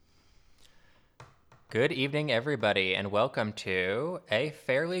Good evening, everybody, and welcome to a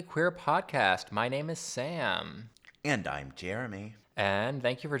fairly queer podcast. My name is Sam, And I'm Jeremy. and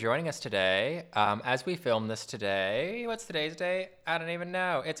thank you for joining us today. As we film this today, what's today's date? I don't even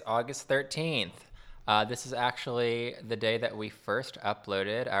know. It's August 13th. This is actually the day that we first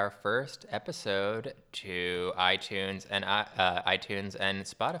uploaded our first episode to iTunes and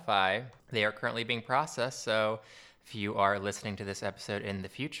Spotify. They are currently being processed, so if you are listening to this episode in the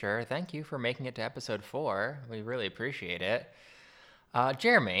future, thank you for making it to episode 4. We really appreciate it.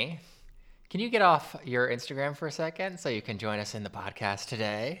 Jeremy, can you get off your Instagram for a second so you can join us in the podcast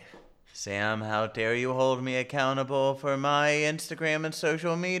today? Sam, how dare you hold me accountable for my Instagram and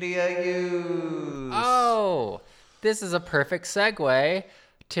social media use? Oh, this is a perfect segue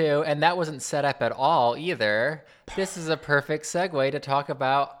to, and that wasn't set up at all either. This is a perfect segue to talk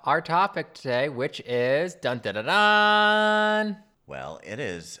about our topic today, which is dun dun dun dun. Well, it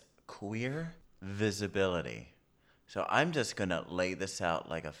is queer visibility. So I'm just going to lay this out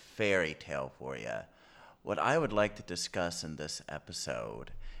like a fairy tale for you. What I would like to discuss in this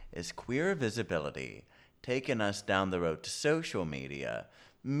episode is queer visibility taking us down the road to social media,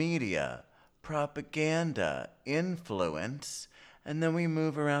 propaganda, influence, and then we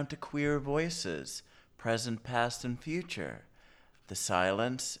move around to queer voices, present, past, and future. The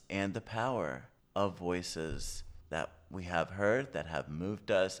silence and the power of voices that we have heard, that have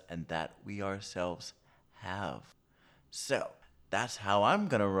moved us, and that we ourselves have. So, that's how I'm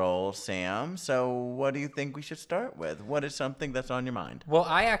going to roll, Sam. So, what do you think we should start with? What is something that's on your mind? Well,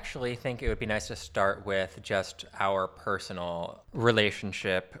 I actually think it would be nice to start with just our personal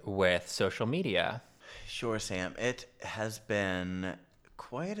relationship with social media. Sure, Sam. It has been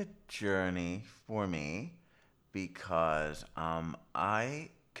quite a journey for me because I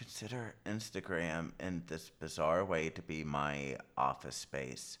consider Instagram in this bizarre way to be my office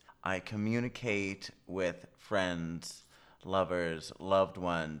space. I communicate with friends, lovers, loved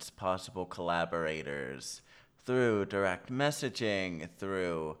ones, possible collaborators through direct messaging,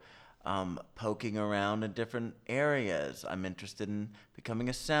 through poking around in different areas. I'm interested in becoming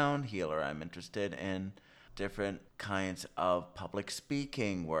a sound healer. I'm interested in different kinds of public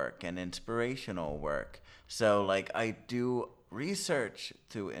speaking work and inspirational work. So, I do research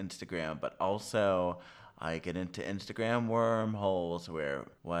through Instagram, but also I get into Instagram wormholes where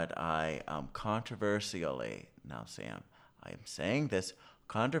what I controversially, now, Sam, I am saying this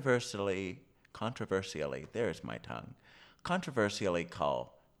controversially, there's my tongue, controversially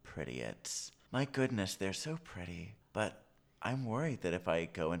call prettiettes. My goodness, they're so pretty. But I'm worried that if I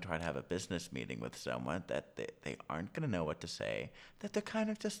go and try to have a business meeting with someone, that they aren't going to know what to say, that they're kind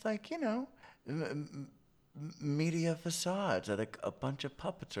of just media facades that a bunch of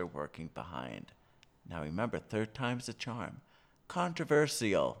puppets are working behind. Now remember, third time's the charm.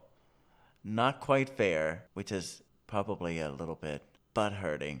 Controversial. Not quite fair, which is probably a little bit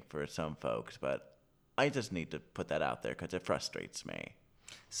butt-hurting for some folks, but I just need to put that out there because it frustrates me.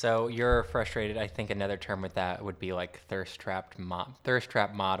 So you're frustrated. I think another term with that would be like thirst trap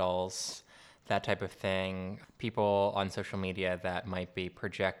models, that type of thing. People on social media that might be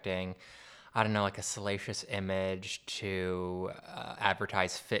projecting, I don't know, like a salacious image to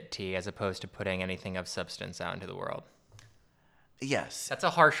advertise fit tea as opposed to putting anything of substance out into the world. Yes. That's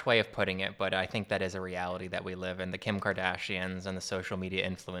a harsh way of putting it, but I think that is a reality that we live in. The Kim Kardashians and the social media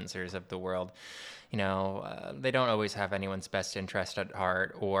influencers of the world, they don't always have anyone's best interest at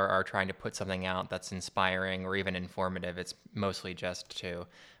heart or are trying to put something out that's inspiring or even informative. It's mostly just to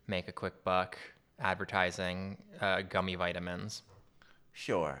make a quick buck advertising gummy vitamins.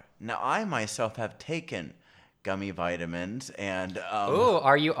 Sure. Now, I myself have taken gummy vitamins and... Ooh,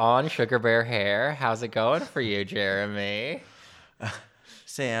 are you on Sugar Bear Hair? How's it going for you, Jeremy?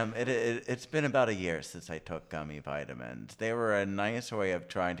 Sam, it's been about a year since I took gummy vitamins. They were a nice way of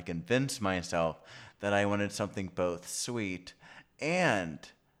trying to convince myself that I wanted something both sweet and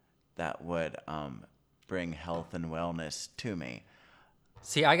that would bring health and wellness to me.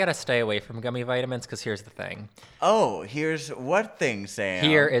 See, I gotta stay away from gummy vitamins because here's the thing. Oh, here's what thing, Sam?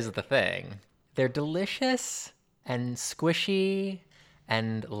 Here is the thing. They're delicious and squishy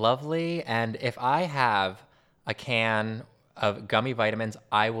and lovely, and if I have a can of gummy vitamins,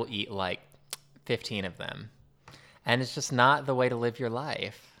 I will eat like 15 of them. And it's just not the way to live your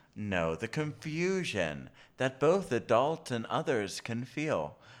life. No, the confusion that both adults and others can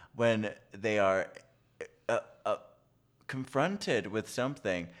feel when they are confronted with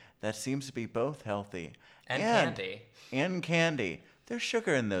something that seems to be both healthy And candy. And candy. There's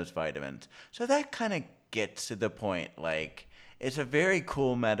sugar in those vitamins. So that kind of gets to the point. It's a very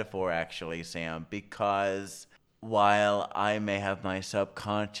cool metaphor, actually, Sam, because while I may have my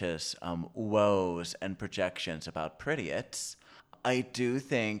subconscious woes and projections about Pretty-its, I do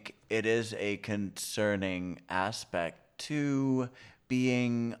think it is a concerning aspect to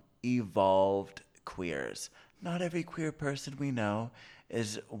being evolved queers. Not every queer person we know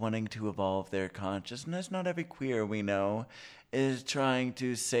is wanting to evolve their consciousness. Not every queer we know is trying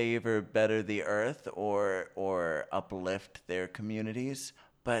to save or better the earth or uplift their communities.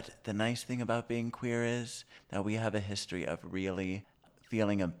 But the nice thing about being queer is that we have a history of really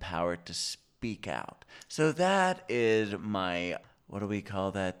feeling empowered to speak out. So that is my, what do we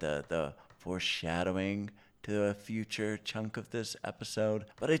call that? The foreshadowing to a future chunk of this episode.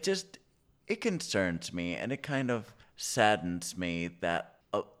 But it concerns me, and it kind of saddens me that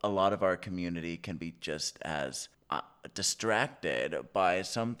a lot of our community can be just as distracted by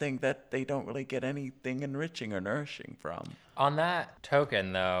something that they don't really get anything enriching or nourishing from. On that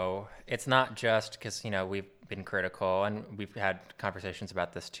token, though, it's not just because, we've been critical, and we've had conversations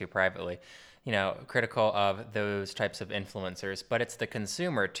about this too privately, critical of those types of influencers, but it's the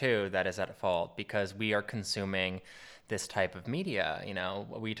consumer too that is at fault because we are consuming this type of media.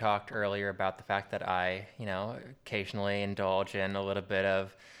 We talked earlier about the fact that I, occasionally indulge in a little bit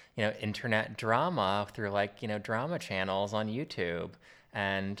of, internet drama through drama channels on YouTube.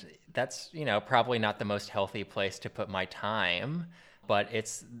 And that's, probably not the most healthy place to put my time, but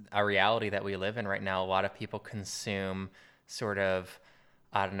it's a reality that we live in right now. A lot of people consume sort of,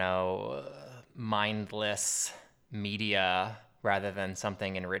 I don't know, mindless media rather than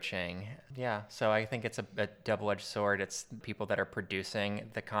something enriching. Yeah, so I think it's a double-edged sword. It's people that are producing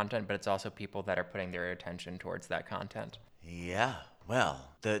the content, but it's also people that are putting their attention towards that content. Yeah, well,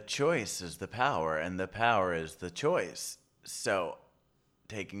 the choice is the power, and the power is the choice. So,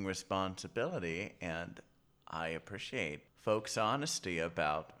 taking responsibility, and I appreciate folks' honesty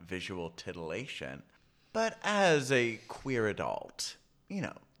about visual titillation. But as a queer adult,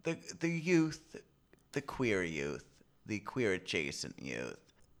 the youth, the queer youth, the queer adjacent youth,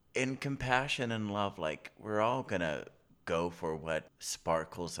 in compassion and love, we're all gonna go for what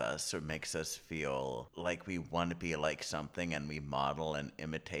sparkles us or makes us feel like we want to be like something, and we model and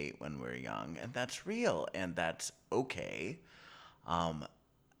imitate when we're young, and that's real and that's okay.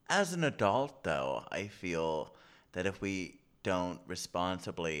 As an adult, though, I feel that if we don't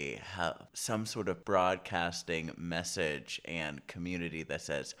responsibly have some sort of broadcasting message and community that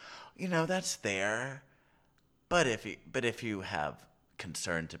says, that's there, but if you have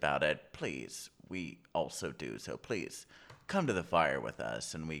concerns about it, please, we also do. So please come to the fire with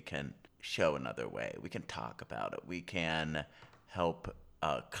us, and we can show another way. We can talk about it. We can help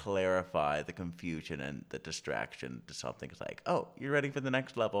clarify the confusion and the distraction to something like, oh, you're ready for the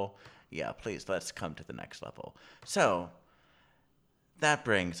next level? Yeah, please, let's come to the next level. So that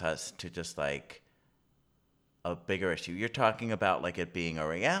brings us to just a bigger issue. You're talking about it being a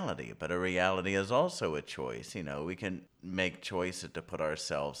reality, but a reality is also a choice. We can make choices to put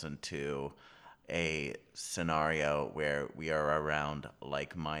ourselves into a scenario where we are around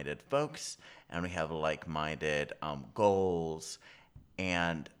like-minded folks, and we have like-minded goals,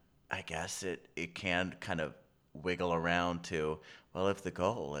 and I guess it can kind of wiggle around to, well, if the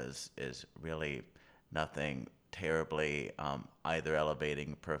goal is really nothing terribly either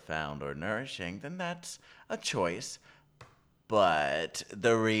elevating, profound, or nourishing, then that's a choice. But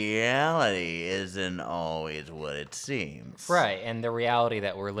the reality isn't always what it seems. Right, and the reality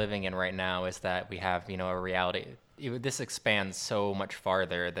that we're living in right now is that we have, a reality. This expands so much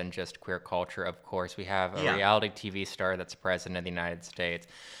farther than just queer culture, of course. We have a reality TV star that's president of the United States.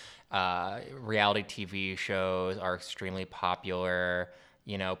 Reality TV shows are extremely popular.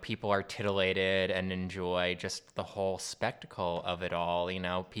 People are titillated and enjoy just the whole spectacle of it all.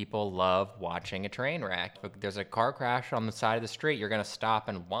 People love watching a train wreck. If there's a car crash on the side of the street, you're going to stop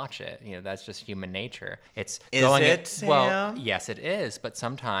and watch it. That's just human nature. Well, yes, it is. But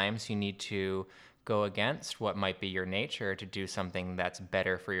sometimes you need to go against what might be your nature to do something that's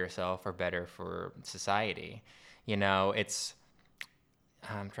better for yourself or better for society.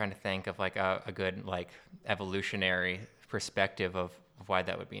 I'm trying to think of a good evolutionary perspective of why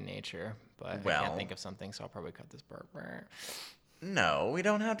that would be nature, but I can't think of something, so I'll probably cut this part. No, we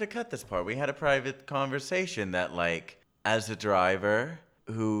don't have to cut this part. We had a private conversation that, as a driver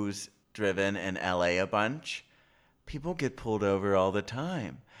who's driven in LA a bunch, people get pulled over all the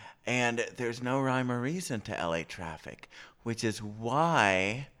time. And there's no rhyme or reason to LA traffic, which is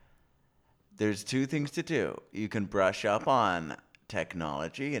why there's two things to do. You can brush up on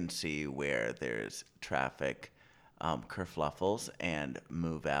technology and see where there's traffic kerfluffles and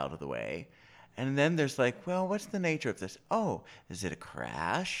move out of the way. And then there's well, what's the nature of this? Oh, is it a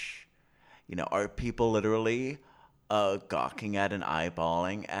crash? Are people literally gawking at and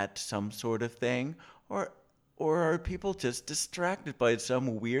eyeballing at some sort of thing, or are people just distracted by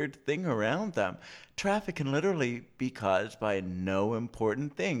some weird thing around them? Traffic can literally be caused by no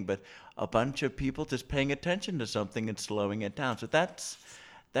important thing, but a bunch of people just paying attention to something and slowing it down. So that's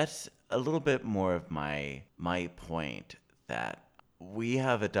a little bit more of my point, that we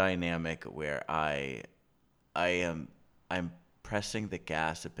have a dynamic where I'm pressing the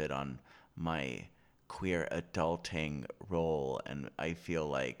gas a bit on my queer adulting role, and I feel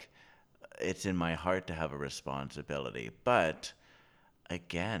like it's in my heart to have a responsibility. But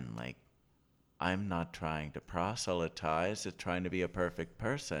again, like, I'm not trying to proselytize, it's trying to be a perfect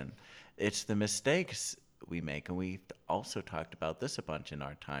person. It's the mistakes we make, and we've also talked about this a bunch in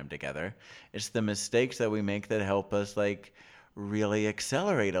our time together. It's the mistakes that we make that help us, like, really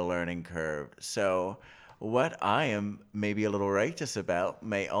accelerate a learning curve. So what I am maybe a little righteous about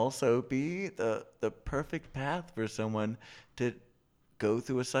may also be the perfect path for someone to go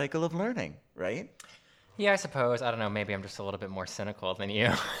through a cycle of learning, right? Yeah, I suppose. I don't know. Maybe I'm just a little bit more cynical than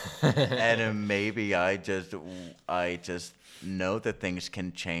you. And maybe I just know that things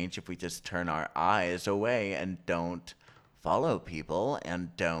can change if we just turn our eyes away and don't follow people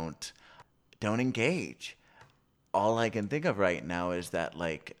and don't engage. All I can think of right now is that,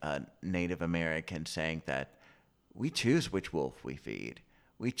 like, a Native American saying that we choose which wolf we feed.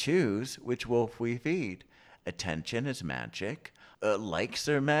 We choose which wolf we feed. Attention is magic. Likes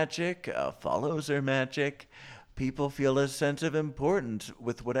are magic. Follows are magic. People feel a sense of importance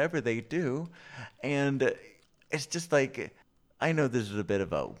with whatever they do. And it's just like, I know this is a bit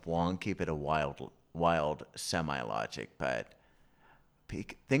of a wonky, bit of wild semi-logic, but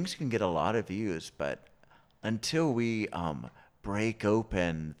things can get a lot of views, but until we break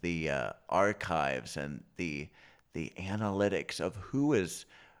open the archives and the analytics of who is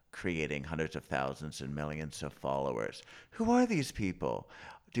creating hundreds of thousands and millions of followers, who are these people?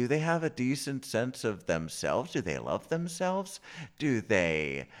 Do they have a decent sense of themselves? Do they love themselves? Do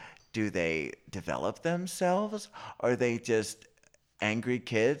they develop themselves? Are they just angry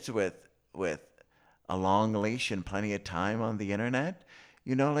kids with a long leash and plenty of time on the internet?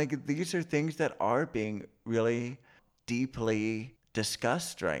 You know, like, these are things that are being really deeply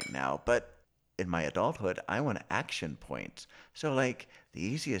discussed right now. But in my adulthood, I want action points. So, like, the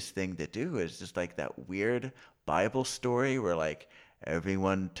easiest thing to do is just like that weird Bible story where, like,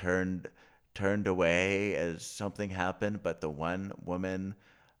 everyone turned away as something happened, but the one woman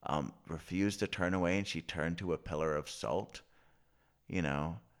refused to turn away, and she turned to a pillar of salt. You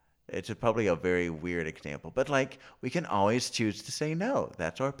know, it's probably a very weird example, but, like, we can always choose to say no.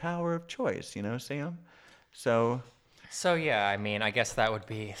 That's our power of choice, you know, Sam? So, So yeah, I mean, I guess that would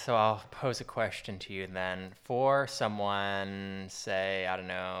be. So I'll pose a question to you then. For someone, say, I don't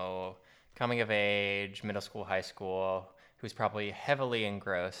know, coming of age, middle school, high school, who's probably heavily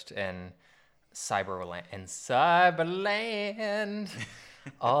engrossed in cyberland,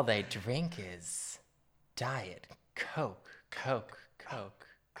 all they drink is diet Coke, Coke, Coke,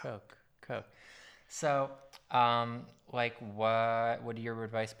 Coke, Coke. So, like, what would your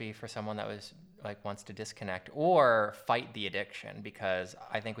advice be for someone that was, like, wants to disconnect or fight the addiction? Because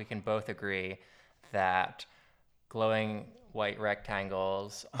I think we can both agree that glowing white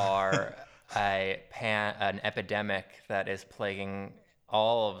rectangles are an epidemic that is plaguing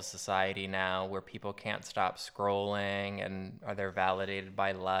all of society now, where people can't stop scrolling and are they're validated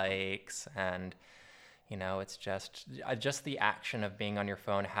by likes, and it's just the action of being on your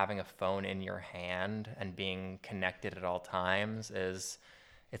phone, having a phone in your hand and being connected at all times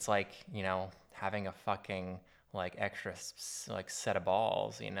it's like, having a fucking, like, extra like set of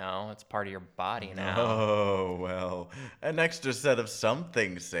balls, it's part of your body now. oh, well, an extra set of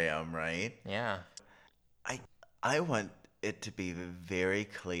something, Sam, right? Yeah. I want it to be very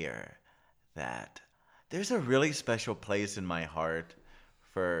clear that there's a really special place in my heart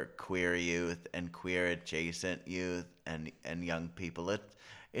for queer youth and queer adjacent youth and young people.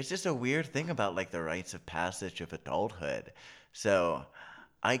 It's just a weird thing about, like, the rites of passage of adulthood. So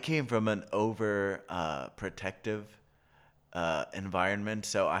I came from an over protective environment,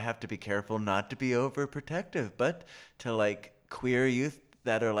 so I have to be careful not to be overprotective, but to, like, queer youth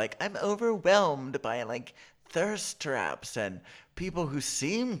that are like, I'm overwhelmed by, like, thirst traps and people who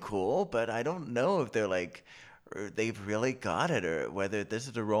seem cool, but I don't know if they're, like, or they've really got it, or whether this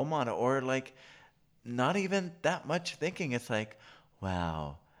is a role model, or, like, not even that much thinking. It's like,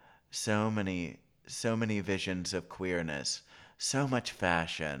 wow, so many visions of queerness, so much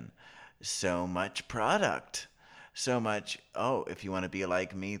fashion, so much product, so much, oh, if you want to be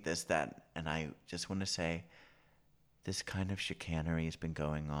like me, this, that. And I just want to say, this kind of chicanery has been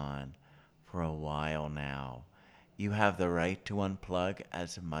going on for a while now. You have the right to unplug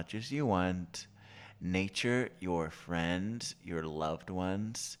as much as you want. Nature, your friends, your loved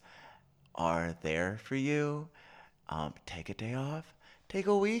ones are there for you. Take a day off. Take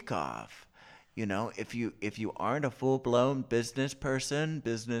a week off. If you aren't a full blown business person,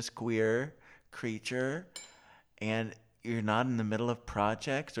 business queer creature, and you're not in the middle of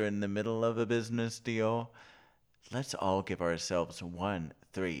projects or in the middle of a business deal, let's all give ourselves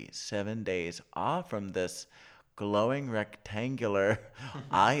 7 days off from this glowing rectangular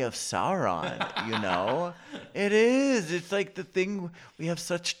eye of Sauron. It is. It's like the thing we have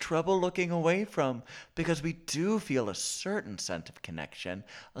such trouble looking away from because we do feel a certain sense of connection,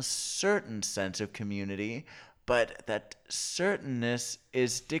 a certain sense of community, but that certainness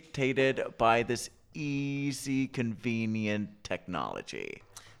is dictated by this easy, convenient technology.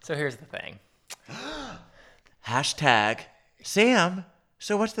 So here's the thing. Hashtag Sam.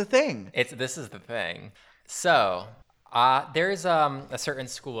 So what's the thing? This is the thing. So there's a certain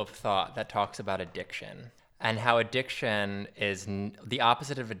school of thought that talks about addiction and how addiction is the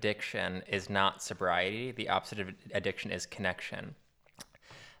opposite of addiction is not sobriety. The opposite of addiction is connection.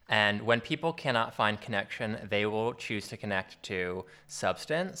 And when people cannot find connection, they will choose to connect to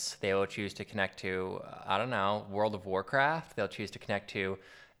substance. They will choose to connect to, World of Warcraft. They'll choose to connect to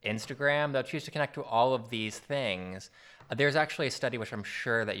Instagram. They'll choose to connect to all of these things. There's actually a study, which I'm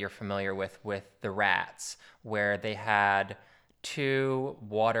sure that you're familiar with the rats, where they had two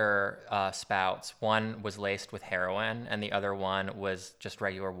water spouts. One was laced with heroin, and the other one was just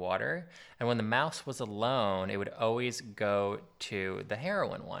regular water. And when the mouse was alone, it would always go to the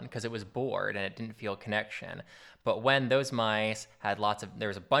heroin one because it was bored and it didn't feel connection. But when those mice had there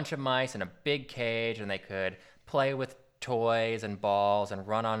was a bunch of mice in a big cage, and they could play with toys and balls and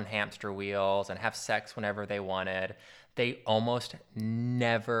run on hamster wheels and have sex whenever they wanted, they almost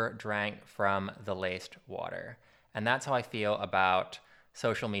never drank from the laced water. And that's how I feel about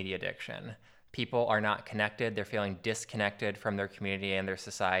social media addiction. People are not connected. They're feeling disconnected from their community and their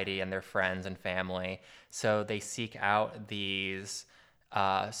society and their friends and family. So they seek out these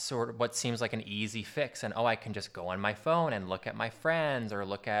sort of what seems like an easy fix. And, I can just go on my phone and look at my friends or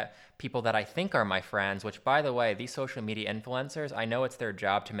look at people that I think are my friends, which, by the way, these social media influencers, I know it's their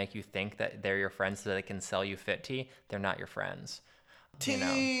job to make you think that they're your friends so that they can sell you fit tea. They're not your friends.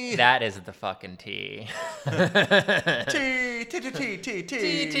 Tea. That is the fucking tea. Tea.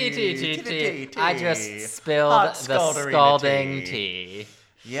 I just spilled the scalding tea.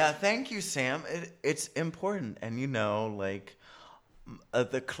 Yeah, thank you, Sam. It's important. And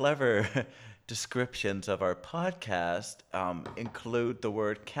the clever descriptions of our podcast include the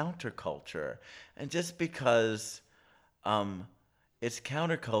word counterculture. And just because it's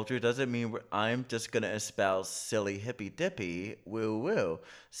counterculture doesn't mean I'm just going to espouse silly hippy-dippy woo-woo.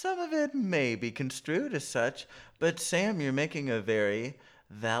 Some of it may be construed as such, but Sam, you're making a very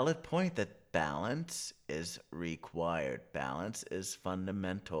valid point that balance is required. Balance is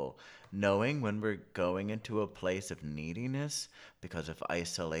fundamental. Knowing when we're going into a place of neediness because of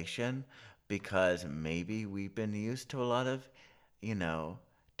isolation, because maybe we've been used to a lot of,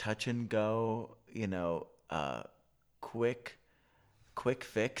 touch and go, quick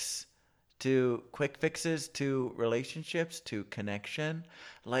fixes to relationships, to connection.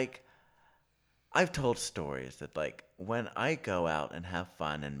 I've told stories that when I go out and have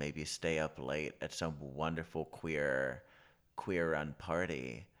fun and maybe stay up late at some wonderful queer run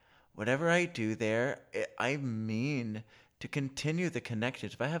party, whatever I do there, I mean to continue the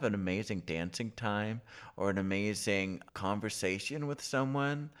connections. If I have an amazing dancing time or an amazing conversation with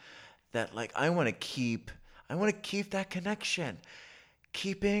someone, that I want to keep that connection.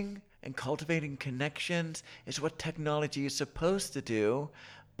 Keeping and cultivating connections is what technology is supposed to do,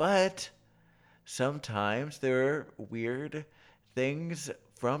 but sometimes there are weird things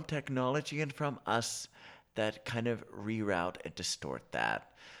from technology and from us that kind of reroute and distort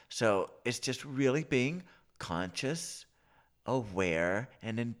that. So it's just really being conscious, aware,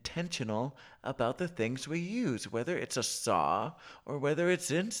 and intentional about the things we use, whether it's a saw or whether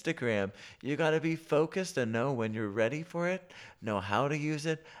it's Instagram. You got to be focused and know when you're ready for it, know how to use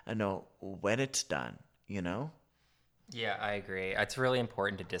it, and know when it's done, Yeah, I agree. It's really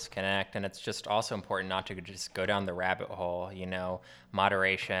important to disconnect, and it's just also important not to just go down the rabbit hole,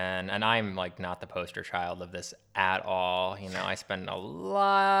 moderation. And I'm not the poster child of this at all. I spend a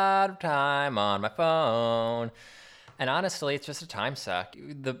lot of time on my phone. And honestly, it's just a time suck.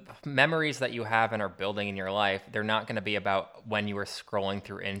 The memories that you have and are building in your life, they're not going to be about when you were scrolling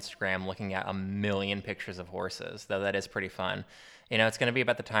through Instagram looking at a million pictures of horses, though that is pretty fun. It's going to be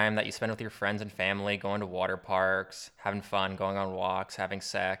about the time that you spend with your friends and family, going to water parks, having fun, going on walks, having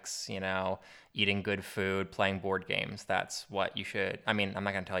sex, eating good food, playing board games. That's what you should. I mean, I'm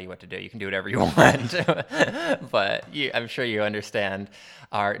not going to tell you what to do. You can do whatever you want. But I'm sure you understand,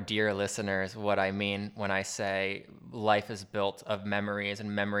 our dear listeners, what I mean when I say life is built of memories,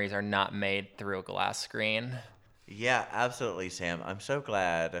 and memories are not made through a glass screen. Yeah, absolutely, Sam. I'm so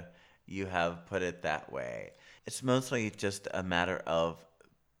glad you have put it that way. It's mostly just a matter of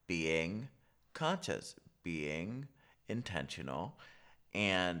being conscious, being intentional.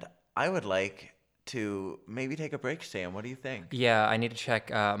 And I would like to maybe take a break, Sam. What do you think? Yeah, I need to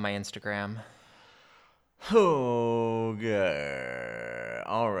check my Instagram. Okay.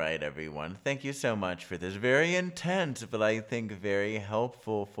 All right, everyone. Thank you so much for this very intense, but I think very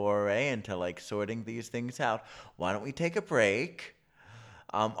helpful foray into like sorting these things out. Why don't we take a break?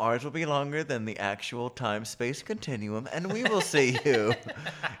 Ours will be longer than the actual time-space continuum, and we will see you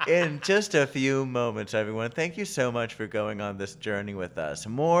in just a few moments, everyone. Thank you so much for going on this journey with us.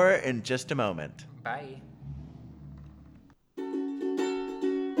 More in just a moment. Bye.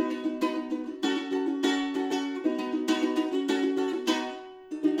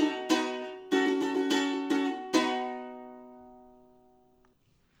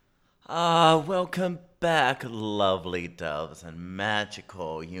 Welcome back, lovely doves and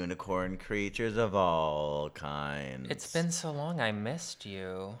magical unicorn creatures of all kinds. It's been so long, I missed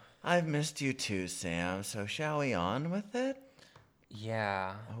you. I've missed you too, Sam, so shall we on with it?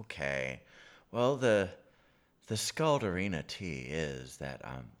 Yeah. Okay. Well, the Scalderina tea is that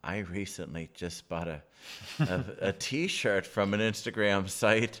I recently just bought a T-shirt from an Instagram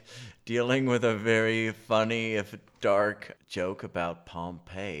site dealing with a very funny, if dark, joke about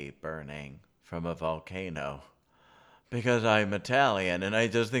Pompeii burning from a volcano. Because I'm Italian and I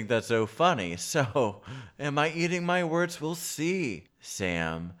just think that's so funny. So, am I eating my words? We'll see,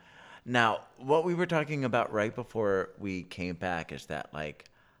 Sam. Now, what we were talking about right before we came back is that, like,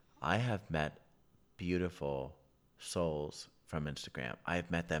 I have met beautiful souls from Instagram. I've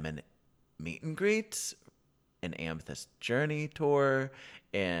met them in meet and greets, an Amethyst Journey tour,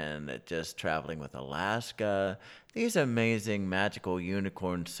 and just traveling with Alaska. These amazing magical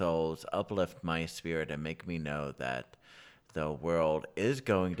unicorn souls uplift my spirit and make me know that the world is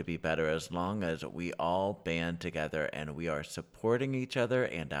going to be better as long as we all band together and we are supporting each other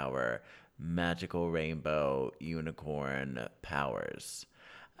and our magical rainbow unicorn powers.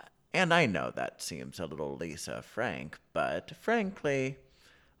 And I know that seems a little Lisa Frank, but frankly,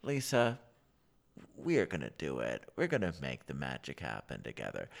 Lisa, we are going to do it. We're going to make the magic happen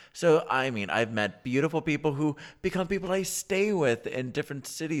together. So, I mean, I've met beautiful people who become people I stay with in different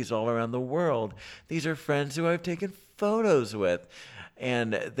cities all around the world. These are friends who I've taken photos with,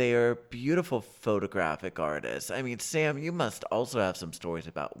 and they are beautiful photographic artists. I mean, Sam, you must also have some stories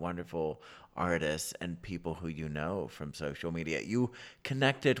about wonderful artists and people who you know from social media. You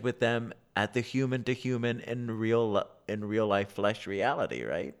connected with them at the human to human in real life flesh reality,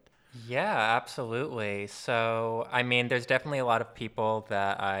 right? Yeah, absolutely. So, I mean, there's definitely a lot of people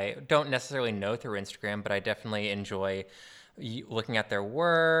that I don't necessarily know through Instagram, but I definitely enjoy looking at their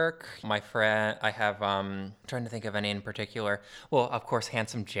work. My friend, I have, trying to think of any in particular. Well, of course,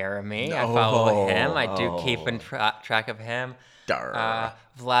 Handsome Jeremy. I follow him. I do keep in track of him.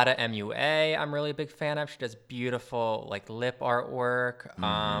 Vlada MUA, I'm really a big fan of. She does beautiful like lip artwork.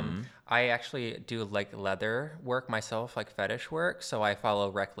 I actually do like leather work myself, like fetish work. So I follow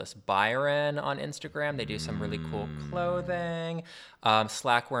Reckless Byron on Instagram. They do some really cool clothing.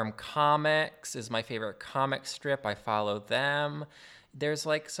 Slackworm Comics is my favorite comic strip. I follow them. There's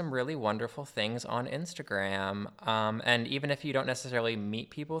like some really wonderful things on Instagram. And even if you don't necessarily meet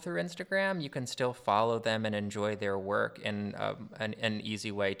people through Instagram, you can still follow them and enjoy their work in an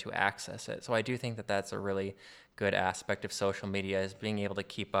easy way to access it. So I do think that that's a really good aspect of social media, is being able to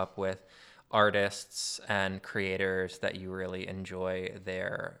keep up with artists and creators that you really enjoy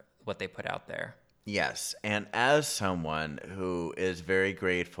what they put out there. Yes, and as someone who is very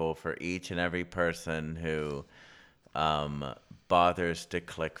grateful for each and every person who bothers to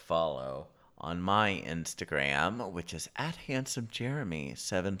click follow on my Instagram, which is at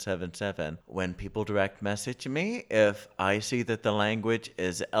HandsomeJeremy777. When people direct message me, if I see that the language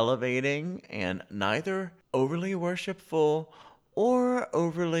is elevating and neither overly worshipful or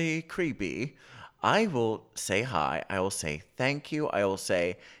overly creepy, I will say hi. I will say thank you. I will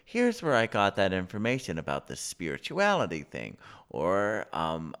say, here's where I got that information about the spirituality thing, or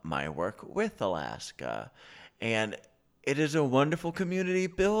my work with Alaska. And it is a wonderful community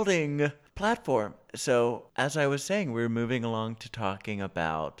building platform. So, as I was saying, we're moving along to talking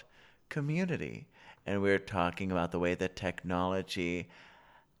about community. And we're talking about the way that technology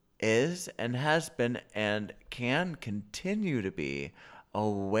is and has been and can continue to be a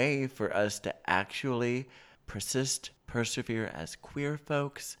way for us to actually persevere as queer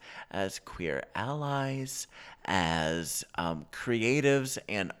folks, as queer allies, as creatives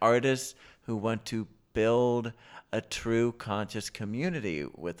and artists who want to build a true conscious community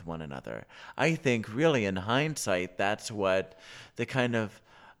with one another. I think really in hindsight, that's what the kind of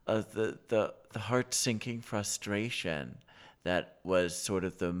the heart-sinking frustration that was sort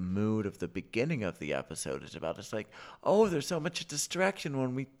of the mood of the beginning of the episode is about. It's like, oh, there's so much distraction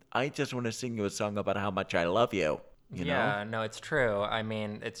when I just want to sing you a song about how much I love you. You Yeah, know? no, it's true. I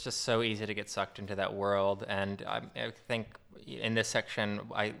mean, it's just so easy to get sucked into that world. And I think in this section,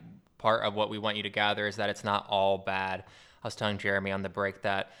 part of what we want you to gather is that it's not all bad. I was telling Jeremy on the break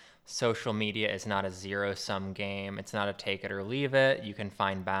that social media is not a zero-sum game. It's not a take it or leave it. You can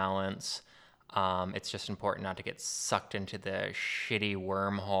find balance. It's just important not to get sucked into the shitty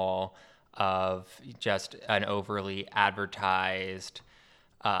wormhole of just an overly advertised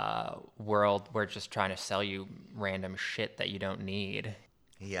world where it's just trying to sell you random shit that you don't need.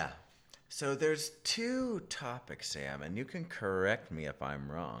 Yeah. So there's two topics, Sam, and you can correct me if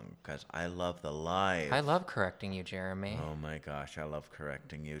I'm wrong, because I love the live. I love correcting you, Jeremy. Oh my gosh, I love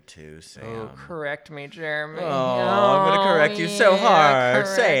correcting you too, Sam. Oh, correct me, Jeremy. Oh, I'm gonna correct you so hard, correct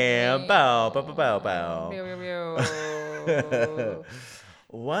Sam. me. Bow, bow, bow, bow, Pew, bow. pew, pew.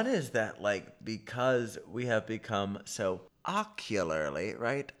 One is that, like, because we have become so ocularly,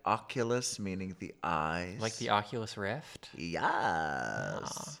 right? Oculus meaning the eyes. Like the Oculus Rift?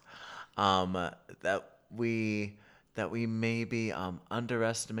 Yes. That we maybe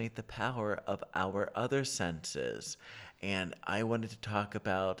underestimate the power of our other senses, and I wanted to talk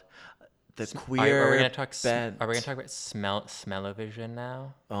about the queer. Are we gonna talk? bent. Are we gonna talk about smell-o-vision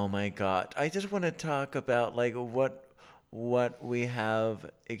now? Oh my God! I just want to talk about like what we have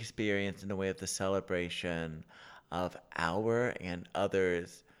experienced in the way of the celebration of our and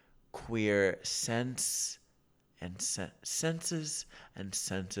others' queer senses and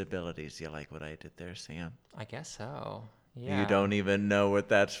sensibilities. You like what I did there, Sam? I guess so. Yeah. You don't even know what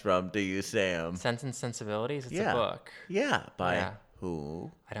that's from, do you, Sam? Sense and Sensibilities. It's Yeah. a book. Yeah, by Yeah.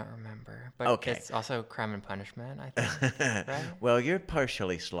 who? I don't remember, but Okay. it's also Crime and Punishment. I think. Right? Well, you're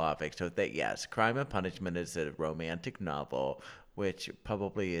partially Slavic, so that yes, Crime and Punishment is a romantic novel, which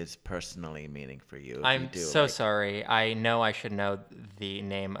probably is personally meaning for you. If you I'm do, so like- sorry. I know I should know the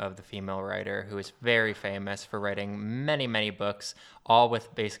name of the female writer who is very famous for writing many, many books, all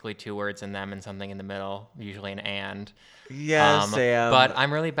with basically two words in them and something in the middle, usually an and. Yes, Sam. But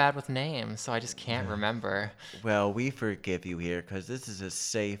I'm really bad with names, so I just can't remember. Well, we forgive you here because this is a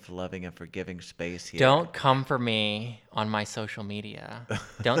safe, loving, and forgiving space here. Don't come for me on my social media.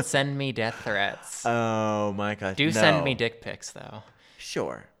 Don't send me death threats. Oh my God! Do no. send me dick pics, though.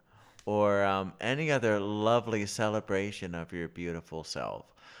 Sure. Or any other lovely celebration of your beautiful self.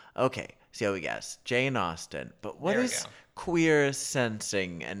 Okay, so we guess Jane Austen. But what There we is go. queer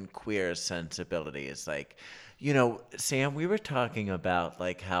sensing and queer sensibilities? Like, you know, Sam, we were talking about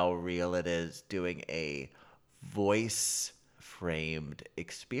like how real it is doing a voice framed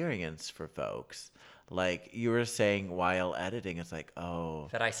experience for folks. Like you were saying while editing, it's like, oh,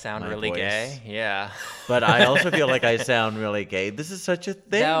 That I sound my really voice. gay? Yeah. But I also feel like I sound really gay. This is such a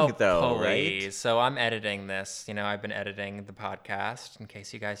thing, No, though, please. right? So I'm editing this. You know, I've been editing the podcast. In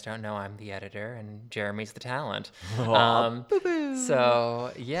case you guys don't know, I'm the editor and Jeremy's the talent.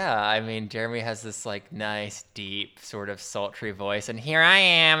 So yeah, I mean, Jeremy has this like nice, deep, sort of sultry voice, and here I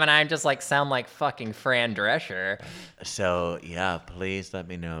am, and I'm just like sound like fucking Fran Drescher. So, yeah, please let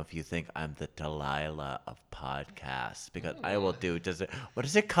me know if you think I'm the Delilah of podcasts, because I will do just what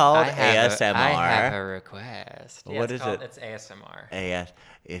is it called? ASMR. I have a request. Yeah, What it's is called, it? It's ASMR.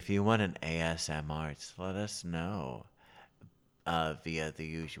 If you want an ASMR, just let us know via the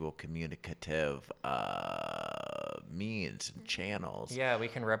usual communicative means and channels. Yeah, we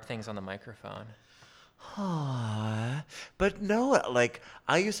can rub things on the microphone. Aww. But no, like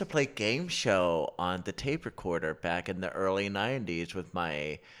I used to play game show on the tape recorder back in the early '90s with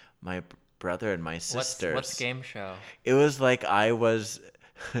my brother and my sisters. What's game show? It was like I was,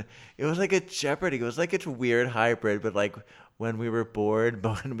 it was like a Jeopardy. It was like a weird hybrid, but like when we were bored,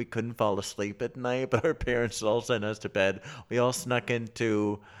 but when we couldn't fall asleep at night, but our parents all sent us to bed, we all snuck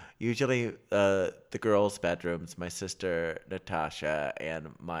into usually the girls' bedrooms, my sister Natasha and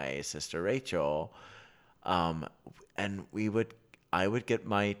my sister Rachel. And I would get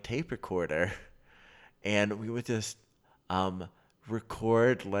my tape recorder and we would just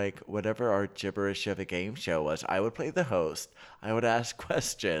record like whatever our gibberish of a game show was. I would play the host. I would ask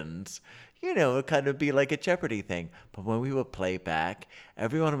questions. You know, it would kind of be like a Jeopardy thing. But when we would play back,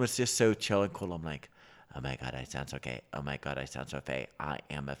 everyone was just so chill and cool. I'm like, Oh my God, I sound so gay. Oh my God, I sound so fey. I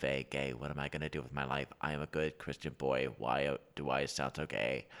am a fey gay. What am I going to do with my life? I am a good Christian boy. Why do I sound so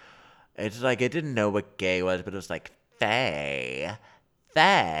gay? It's like I didn't know what gay was, but it was like fey.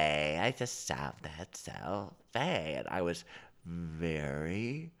 Fey. I just sounded so fey. And I was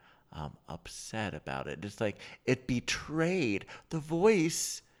very upset about it. It's like it betrayed the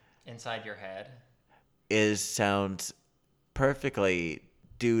voice Inside your head. sounds perfectly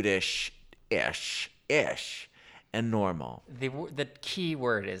dudish-ish and normal. The key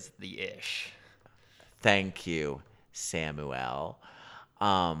word is the ish. Thank you, Samuel.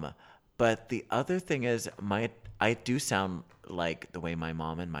 But the other thing is I do sound like the way my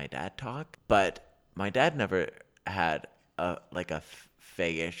mom and my dad talk, but my dad never had a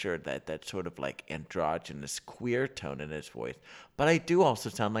fayish or that sort of like androgynous queer tone in his voice. But I do also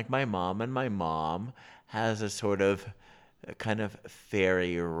sound like my mom, and my mom has a sort of a kind of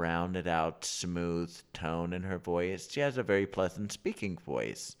fairy, rounded out, smooth tone in her voice. She has a very pleasant speaking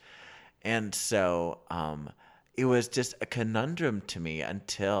voice. And so it was just a conundrum to me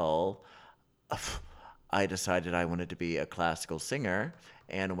until I decided I wanted to be a classical singer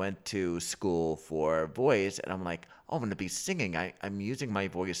and went to school for voice. And I'm like, oh, I'm going to be singing. I'm using my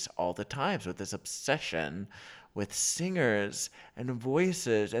voice all the time. So this obsession with singers and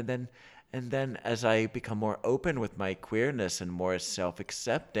voices. And then as I become more open with my queerness and more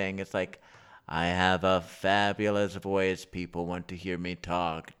self-accepting, it's like, I have a fabulous voice. People want to hear me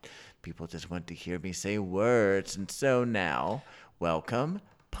talk. People just want to hear me say words. And so now, welcome,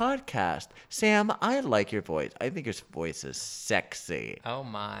 podcast. Sam, I like your voice. I think your voice is sexy. Oh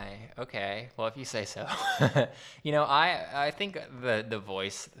my. Okay. Well, if you say so. I think the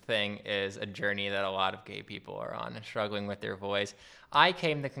voice thing is a journey that a lot of gay people are on, struggling with their voice. I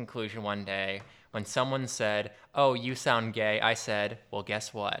came to the conclusion one day when someone said, "Oh, you sound gay." I said, "Well,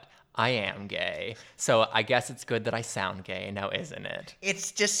 guess what? I am gay. So I guess it's good that I sound gay now, isn't it?"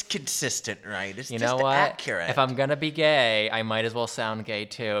 It's just consistent, right? It's You just know what? accurate. If I'm gonna be gay, I might as well sound gay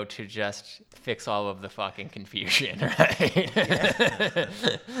too, to just fix all of the fucking confusion, right?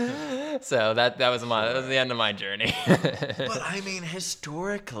 So that was the end of my journey. But I mean,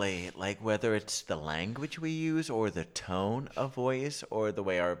 historically, like whether it's the language we use or the tone of voice or the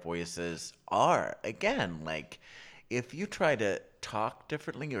way our voices are, again, like if you try to talk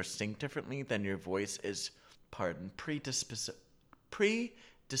differently or sing differently than your voice is,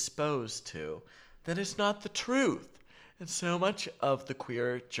 predisposed to, then it's not the truth. And so much of the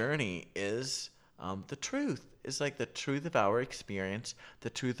queer journey is the truth. It's like the truth of our experience, the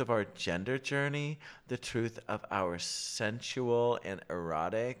truth of our gender journey, the truth of our sensual and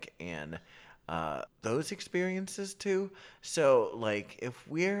erotic and those experiences too. So, like, if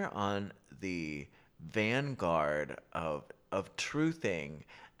we're on the vanguard of truthing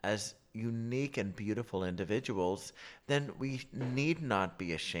as unique and beautiful individuals, then we need not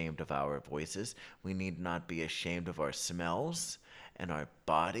be ashamed of our voices. We need not be ashamed of our smells and our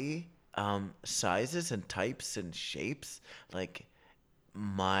body sizes and types and shapes. Like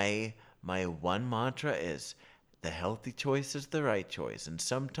my one mantra is the healthy choice is the right choice, and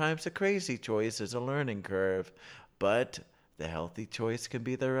sometimes a crazy choice is a learning curve, but the healthy choice can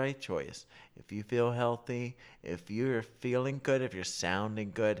be the right choice. If you feel healthy, if you're feeling good, if you're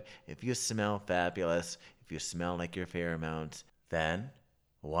sounding good, if you smell fabulous, if you smell like your pheromones, then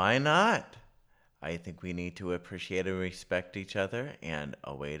why not? I think we need to appreciate and respect each other, and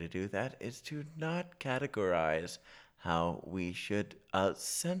a way to do that is to not categorize how we should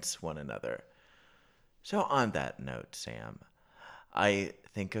sense one another. So on that note, Sam, I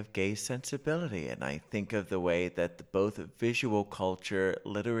think of gay sensibility, and I think of the way that both visual culture,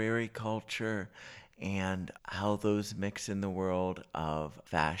 literary culture, and how those mix in the world of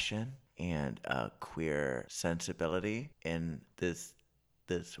fashion and queer sensibility in this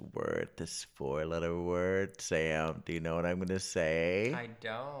word, this four-letter word. Sam, do you know what I'm going to say? I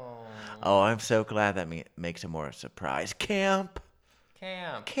don't. Oh, I'm so glad that makes it more a surprise. Camp.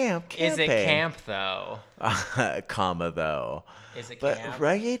 Camping. Is it camp though? Comma though. Is it But camp?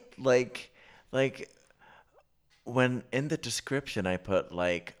 right, like when in the description I put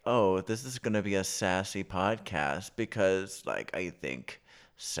like, oh, this is gonna be a sassy podcast because like I think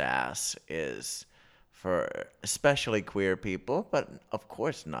sass is for especially queer people, but of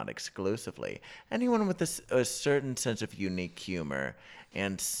course not exclusively. Anyone with a certain sense of unique humor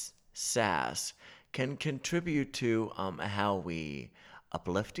and sass can contribute to how we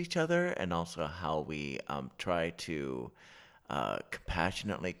uplift each other and also how we try to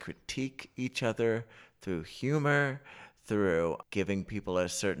compassionately critique each other through humor, through giving people a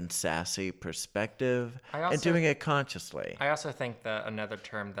certain sassy perspective I and also doing it consciously. I also think that another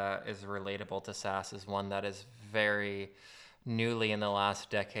term that is relatable to sass is one that is very newly in the last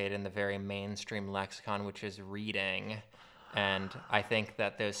decade in the very mainstream lexicon, which is reading. And I think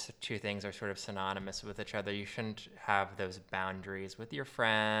that those two things are sort of synonymous with each other. You shouldn't have those boundaries with your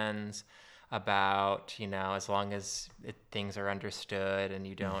friends about, as long as things are understood and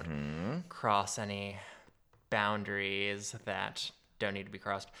you don't cross any boundaries that don't need to be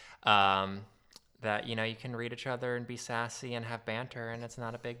crossed. That you can read each other and be sassy and have banter, and it's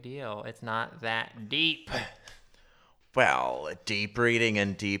not a big deal. It's not that deep. Well, deep reading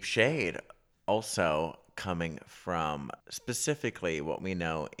and deep shade also coming from specifically what we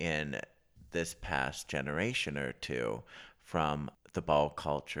know in this past generation or two from the ball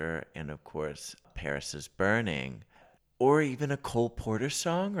culture and, of course, Paris is Burning, or even a Cole Porter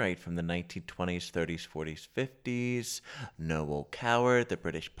song, right, from the 1920s, 30s, 40s, 50s. Noel Coward, the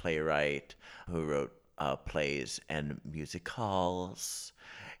British playwright who wrote plays and musicals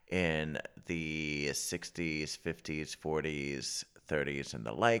in the 60s, 50s, 40s, 30s, and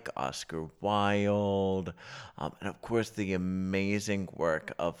the like, Oscar Wilde, and of course the amazing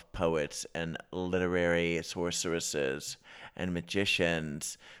work of poets and literary sorceresses and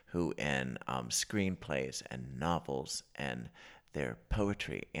magicians who in screenplays and novels and their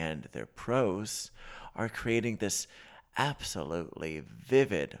poetry and their prose are creating this absolutely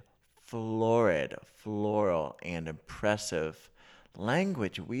vivid, florid, floral, and impressive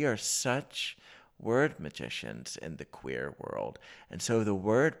language. We are such word magicians in the queer world. And so the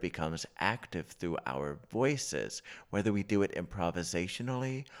word becomes active through our voices, whether we do it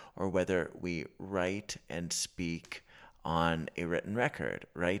improvisationally or whether we write and speak on a written record,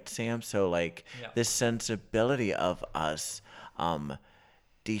 right, Sam? So, like, this sensibility of us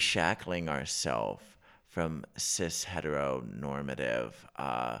deshackling ourselves from cis heteronormative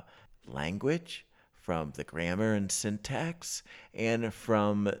language, from the grammar and syntax, and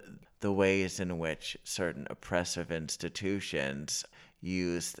from the ways in which certain oppressive institutions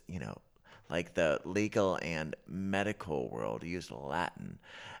use, like the legal and medical world use Latin.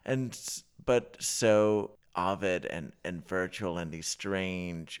 But so Ovid and Virgil and these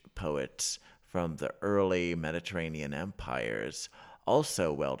strange poets from the early Mediterranean empires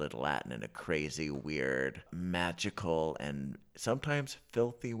also welded Latin in a crazy, weird, magical, and sometimes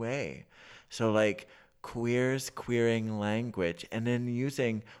filthy way. So, like, queers queering language and then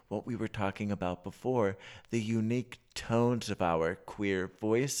using what we were talking about before, the unique tones of our queer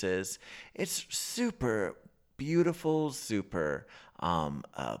voices. It's super beautiful, super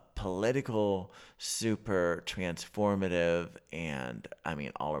political, super transformative, and I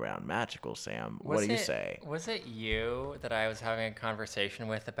mean all around magical. Sam, what do you say? Was it you that I was having a conversation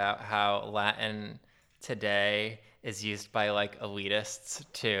with about how Latin today is used by like elitists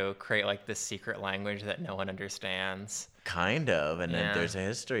to create like this secret language that no one understands? Kind of, and then there's a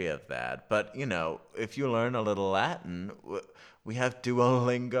history of that. But if you learn a little Latin, we have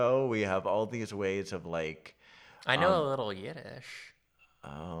Duolingo. We have all these ways of like. I know a little Yiddish.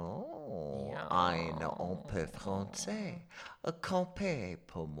 Oh, ein peu français. Campé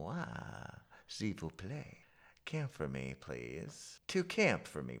pour moi, s'il vous plaît. Camp for me, please. To camp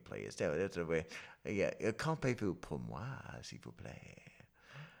for me, please. That's a way. Yeah, campez-vous pour moi, s'il vous plaît.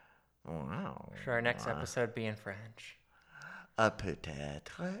 Wow. Should our next episode be in French?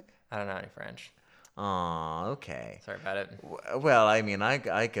 Peut-être. I don't know any French. Oh, okay. Sorry about it. Well, I mean,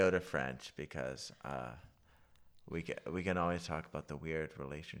 I go to French because we can always talk about the weird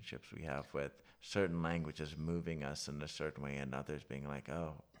relationships we have with certain languages moving us in a certain way, and others being like,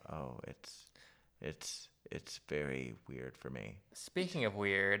 oh, it's very weird for me. Speaking of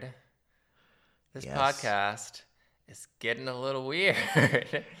weird, this Yes. podcast is getting a little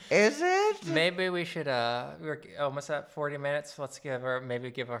weird. Is it? Maybe we should. We're almost at 40 minutes. Let's give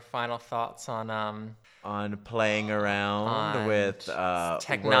our final thoughts on playing around with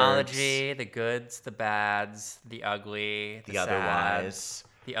technology, words. the goods, the bads, the ugly, The sads, otherwise.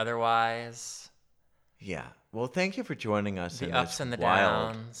 the otherwise, Yeah. Well, thank you for joining us the in ups this and the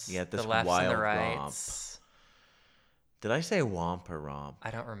wild, downs, this the lefts wild and the romp. rights. Did I say womp or romp?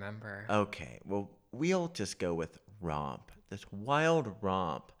 I don't remember. Okay, well, we'll just go with romp. This wild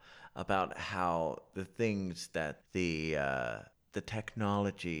romp about how the things that the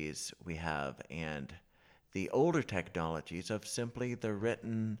technologies we have and the older technologies of simply the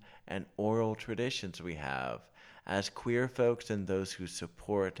written and oral traditions we have as queer folks and those who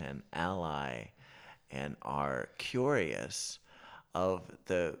support and ally and are curious of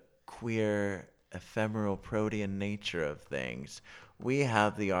the queer ephemeral protean nature of things, we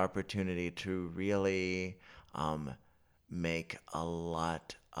have the opportunity to really make a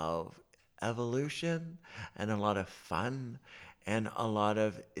lot of evolution and a lot of fun and a lot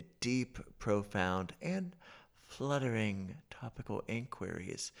of deep, profound, and fluttering topical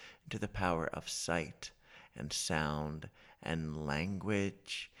inquiries into the power of sight and sound and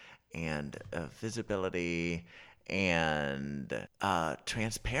language and visibility and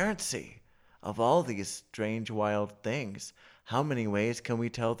transparency of all these strange, wild things. How many ways can we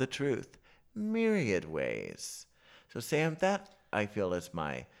tell the truth? Myriad ways. So, Sam, that I feel is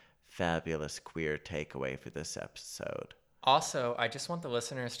my fabulous queer takeaway for this episode. Also, I just want the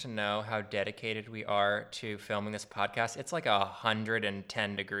listeners to know how dedicated we are to filming this podcast. It's like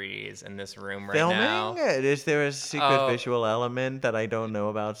 110 degrees in this room right now. Filming? Is there a secret visual element that I don't know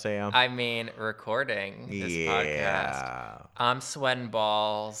about, Sam? I mean, recording this podcast. I'm sweating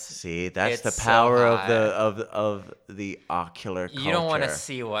balls. See, that's the power of the ocular culture. You don't want to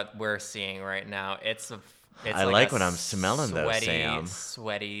see what we're seeing right now. I like when I'm smelling those, Sam.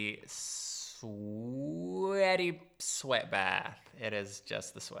 Sweaty sweat bath. It is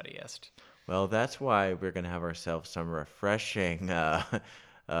just the sweatiest. Well, that's why we're going to have ourselves some refreshing La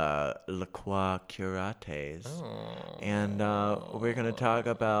Croix Curates. And we're going to talk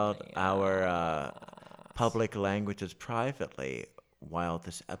about our public languages privately while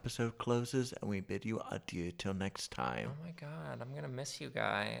this episode closes, and we bid you adieu till next time. Oh my God, I'm going to miss you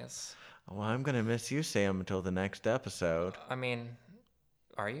guys. Well, I'm going to miss you, Sam, until the next episode. I mean,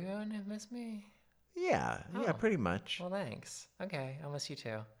 are you going to miss me? Yeah, pretty much. Well, thanks. Okay, I'll miss you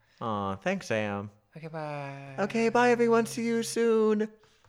too. Aw, thanks, Sam. Okay, bye. Okay, bye, everyone. See you soon.